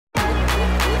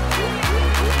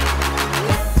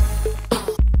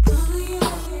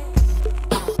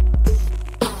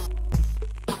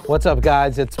What's up,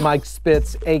 guys? It's Mike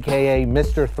Spitz, aka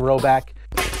Mr. Throwback.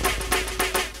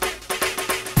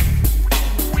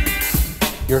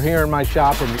 You're here in my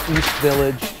shop in the East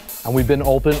Village, and we've been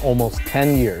open almost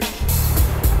 10 years.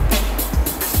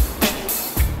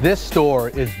 This store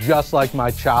is just like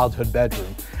my childhood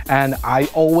bedroom, and I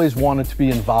always wanted to be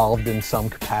involved in some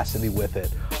capacity with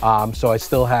it. So I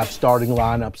still have starting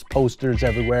lineups, posters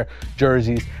everywhere,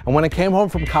 jerseys. And when I came home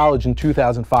from college in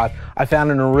 2005, I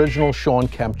found an original Shawn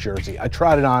Kemp jersey. I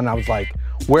tried it on and I was like,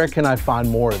 where can I find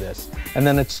more of this? And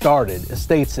then it started.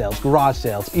 Estate sales, garage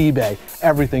sales, eBay,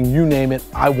 everything, you name it,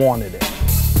 I wanted it.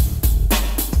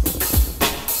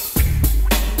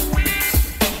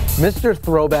 Mr.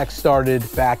 Throwback started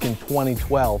back in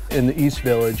 2012 in the East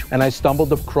Village, and I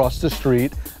stumbled across the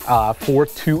street,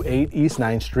 428 East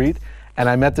 9th Street, and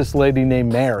I met this lady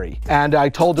named Mary. And I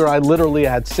told her I literally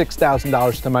had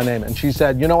 $6,000 to my name. And she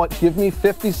said, you know what, give me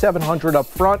 $5,700 up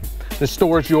front. The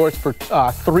store is yours for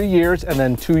 3 years and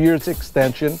then 2 years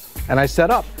extension. And I set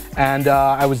up. And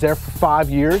I was there for 5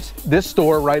 years. This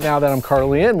store right now that I'm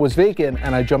currently in was vacant,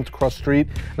 and I jumped across the street.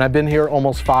 And I've been here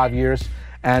almost 5 years,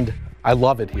 and I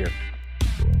love it here.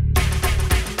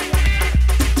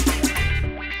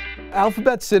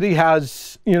 Alphabet City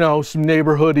has, you know, some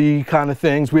neighborhoody kind of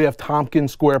things. We have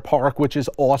Tompkins Square Park, which is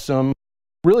awesome.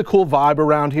 Really cool vibe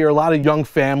around here. A lot of young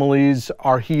families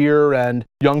are here and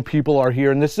young people are here.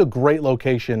 And this is a great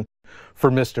location for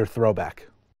Mr. Throwback.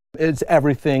 It's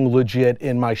everything legit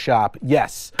in my shop.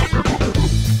 Yes.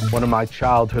 One of my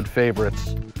childhood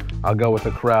favorites. I'll go with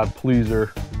a crowd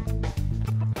pleaser.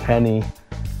 Penny.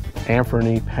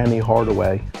 Anthony Penny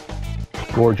Hardaway.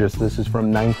 Gorgeous. This is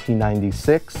from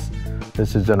 1996.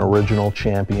 This is an original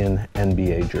champion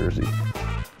NBA jersey.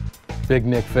 Big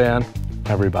Knick fan.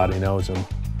 Everybody knows him.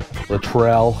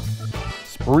 Latrell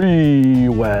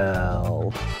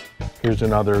Sprewell. Here's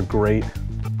another great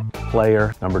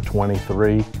player, number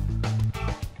 23.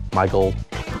 Michael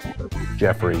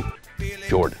Jeffrey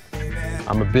Jordan.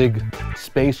 I'm a big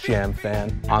Space Jam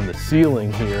fan. On the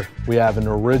ceiling here, we have an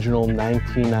original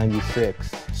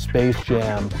 1996 Space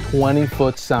Jam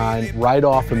 20-foot sign right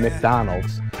off of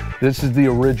McDonald's. This is the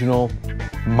original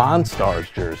Monstars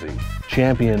jersey.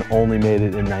 Champion only made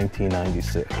it in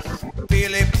 1996.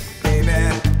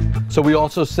 So we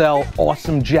also sell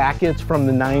awesome jackets from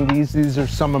the 90s. These are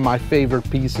some of my favorite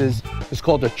pieces. It's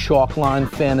called a Chalkline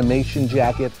Fanimation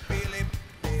jacket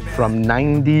from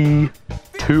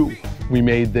 92. We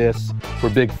made this. We're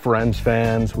big Friends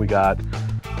fans. We got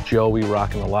Joey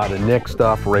rocking a lot of Knick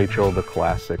stuff. Rachel, the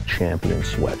classic champion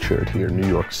sweatshirt here, New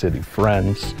York City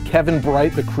Friends. Kevin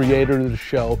Bright, the creator of the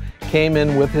show, came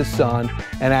in with his son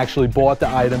and actually bought the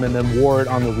item and then wore it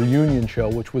on the reunion show,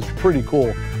 which was pretty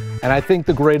cool. And I think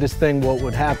the greatest thing, what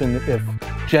would happen if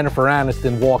Jennifer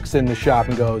Aniston walks in the shop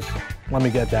and goes, let me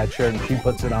get that shirt, and she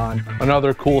puts it on.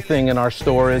 Another cool thing in our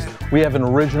store is we have an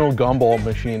original gumball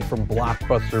machine from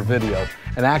Blockbuster Video.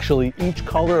 And actually, each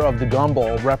color of the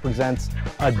gumball represents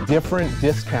a different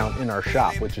discount in our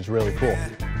shop, which is really cool.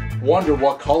 Wonder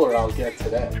what color I'll get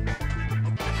today.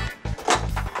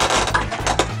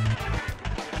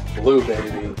 Blue,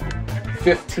 baby.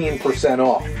 15%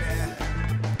 off.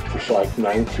 It's like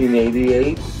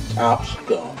 1988, Topps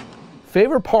gum.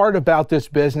 Favorite part about this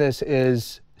business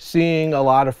is seeing a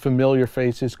lot of familiar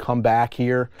faces come back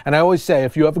here. And I always say,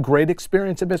 if you have a great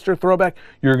experience at Mr. Throwback,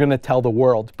 you're gonna tell the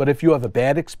world. But if you have a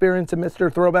bad experience at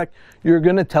Mr. Throwback, you're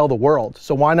gonna tell the world.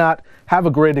 So why not have a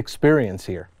great experience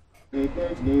here?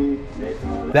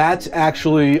 That's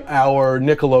actually our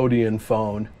Nickelodeon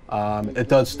phone. It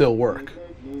does still work.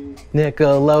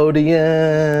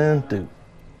 Nickelodeon, dude,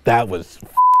 that was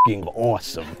f***ing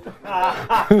awesome.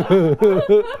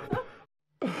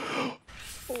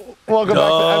 Welcome back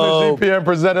to MSG PM,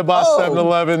 presented by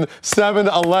 7-Eleven.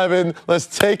 7-Eleven, let's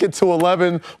take it to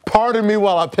 11. Pardon me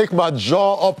while I pick my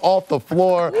jaw up off the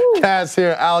floor. Kaz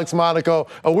here, Alex Monaco,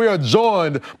 and we are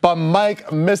joined by Mike,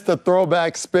 Mr.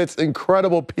 Throwback Spitz.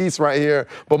 Incredible piece right here.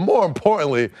 But more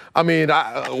importantly, I mean,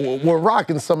 we're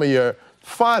rocking some of your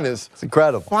finest, it's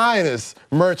incredible, finest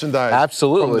merchandise.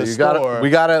 Absolutely, we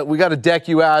gotta deck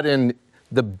you out in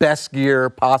the best gear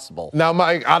possible. Now,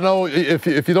 Mike, I know if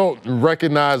you don't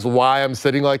recognize why I'm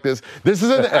sitting like this, this is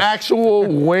an actual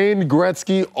Wayne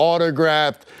Gretzky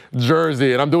autographed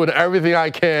jersey, and I'm doing everything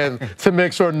I can to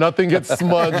make sure nothing gets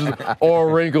smudged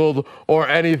or wrinkled or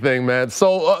anything, man.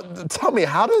 So tell me,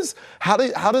 how does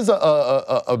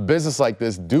a business like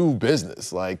this do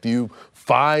business? Like, do you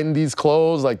find these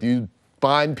clothes? Like, do you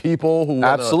find people who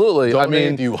absolutely donate? I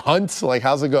mean, do you hunt? Like,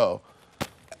 how's it go?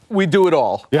 We do it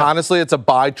all. Yeah. Honestly, it's a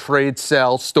buy, trade,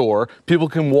 sell store. People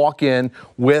can walk in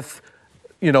with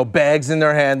you know, bags in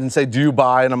their hand and say, do you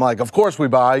buy? And I'm like, of course we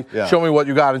buy. Yeah. Show me what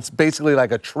you got. It's basically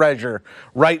like a treasure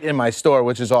right in my store,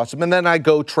 which is awesome. And then I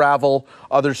go travel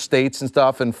other states and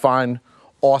stuff and find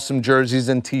awesome jerseys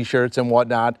and T-shirts and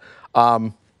whatnot.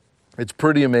 It's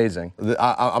pretty amazing.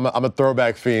 I'm a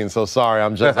throwback fiend, so sorry.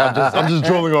 I'm just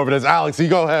drooling over this. Alex, you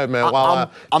go ahead, man.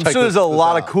 I'm sure there's a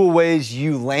lot of cool ways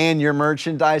you land your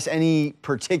merchandise. Any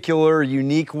particular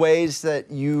unique ways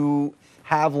that you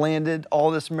have landed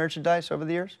all this merchandise over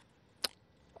the years?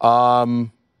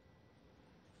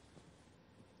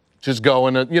 Just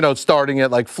going, you know, starting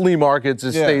at like flea markets,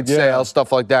 estate sales,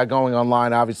 stuff like that, going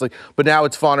online, obviously. But now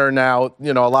it's funner. Now,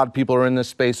 you know, a lot of people are in this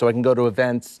space, so I can go to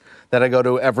events that I go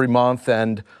to every month,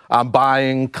 and I'm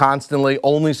buying constantly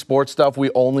only sports stuff.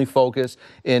 We only focus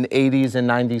in 80s and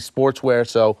 90s sportswear,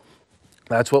 so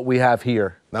that's what we have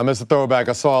here. Now, Mr. Throwback,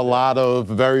 I saw a lot of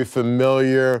very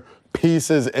familiar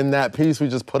pieces in that piece we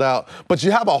just put out, but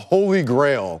you have a holy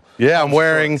grail. Yeah, I'm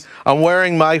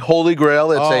wearing my holy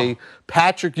grail. It's a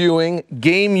Patrick Ewing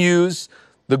game used.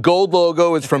 The gold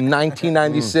logo is from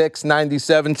 1996,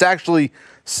 97. It's actually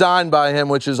signed by him,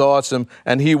 which is awesome,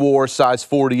 and he wore size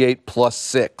 48 plus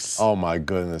 6. Oh my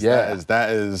goodness. Yeah.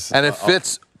 That is and it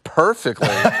fits perfectly.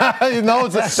 You know,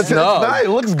 it's nice. It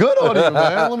looks good on you,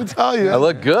 man. Let me tell you. I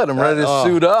look good. I'm ready to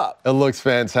suit up. It looks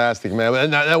fantastic,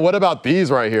 man. And what about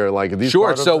these right here? Like these?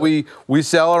 Sure. So we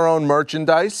sell our own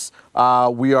merchandise.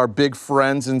 We are big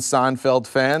Friends and Seinfeld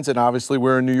fans, and obviously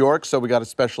we're in New York, so we got to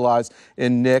specialize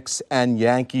in Knicks and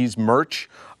Yankees merch.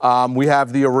 We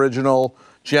have the original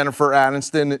Jennifer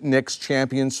Aniston Knicks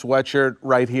champion sweatshirt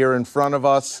right here in front of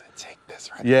us. Take this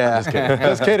right. Yeah.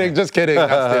 Just kidding.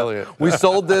 I'm stealing it. We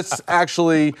sold this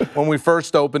actually when we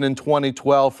first opened in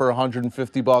 2012 for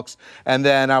 $150, and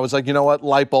then I was like, you know what?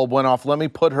 Light bulb went off. Let me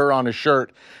put her on a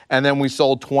shirt, and then we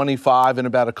sold 25 in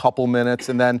about a couple minutes,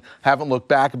 and then haven't looked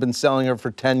back. I've been selling her for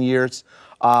 10 years.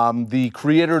 The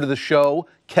creator of the show,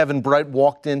 Kevin Bright,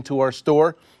 walked into our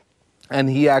store, and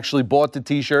he actually bought the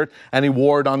T-shirt, and he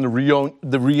wore it on the reunion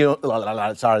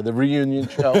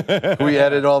show. We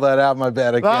edit all that out, my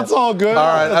bad. That's all good. All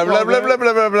right. I'm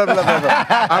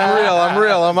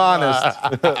real. I'm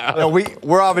honest.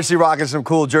 We're obviously rocking some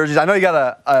cool jerseys. I know you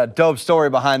got a dope story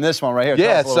behind this one right here.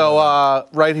 Yeah, so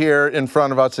right here in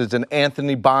front of us is an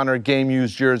Anthony Bonner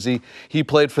game-used jersey. He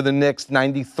played for the Knicks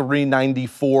 93,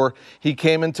 94. He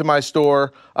came into my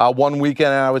store one weekend,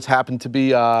 and I happened to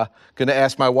be going to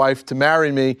ask my wife to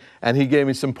marry me, and he gave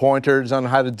me some pointers on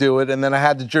how to do it. And then I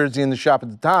had the jersey in the shop at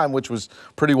the time, which was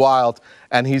pretty wild,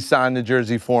 and he signed the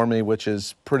jersey for me, which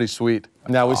is pretty sweet.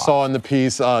 Now, we saw in the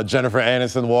piece Jennifer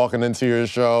Aniston walking into your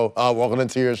shop.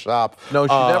 No,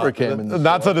 she never came in the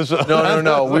Not to the show.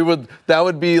 No. That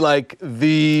would be like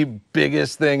the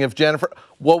biggest thing if Jennifer.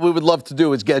 What we would love to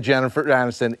do is get Jennifer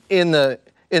Aniston in the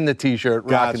T-shirt,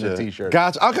 rocking the T-shirt.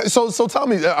 Gotcha. Okay, so tell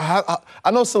me,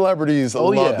 I know celebrities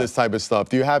love this type of stuff.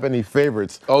 Do you have any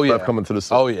favorites that have come into the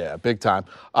store? Oh, yeah, big time.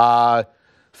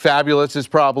 Fabulous is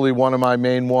probably one of my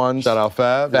main ones. Shout out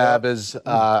Fab. Fab is,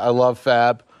 I love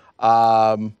Fab.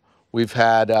 We've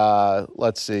had,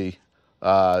 let's see,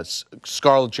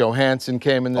 Scarlett Johansson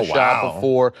came in the shop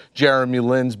before. Jeremy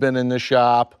Lin's been in the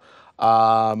shop.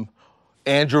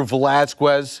 Andrew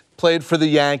Velazquez played for the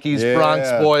Yankees,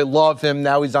 Bronx boy, love him.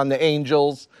 Now he's on the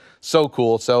Angels. So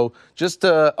cool. So just,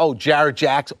 Jared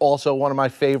Jack's also one of my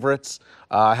favorites.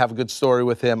 I have a good story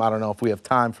with him. I don't know if we have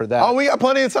time for that. Oh, we got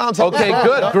plenty of time. Okay,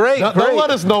 good, great. Don't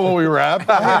let us know when we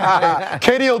wrap.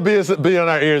 Katie will be on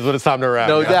our ears when it's time to wrap.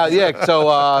 No doubt, yeah.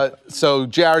 So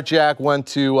Jared Jack went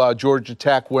to Georgia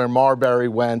Tech, where Marbury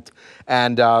went,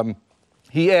 and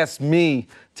he asked me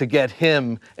to get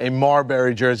him a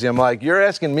Marbury jersey. I'm like, you're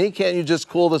asking me? Can't you just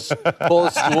call the school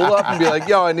up and be like,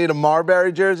 yo, I need a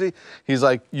Marbury jersey? He's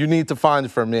like, you need to find it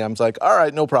for me. I'm like, all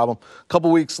right, no problem. A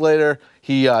couple weeks later,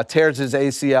 he tears his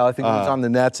ACL. I think he was on the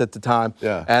Nets at the time.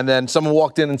 Yeah. And then someone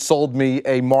walked in and sold me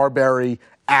a Marbury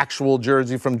actual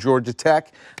jersey from Georgia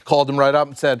Tech. Called him right up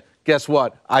and said, guess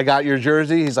what? I got your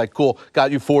jersey. He's like, cool.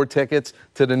 Got you 4 tickets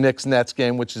to the Knicks-Nets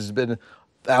game, which has been...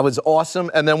 That was awesome.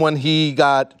 And then when he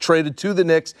got traded to the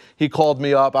Knicks, he called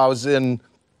me up. I was in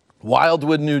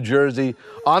Wildwood, New Jersey,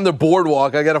 on the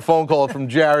boardwalk. I got a phone call from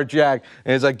Jared Jack,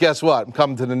 and he's like, guess what? I'm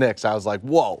coming to the Knicks. I was like,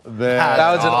 whoa.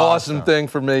 That was an awesome thing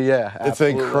for me, yeah. It's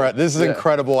incredible. This is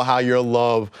incredible how your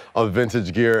love of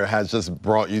vintage gear has just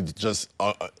brought you just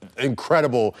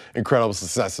incredible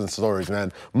success and stories,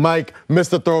 man. Mike,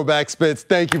 Mr. Throwback Spitz,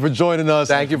 thank you for joining us.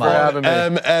 Thank you for having me.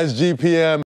 MSGPM.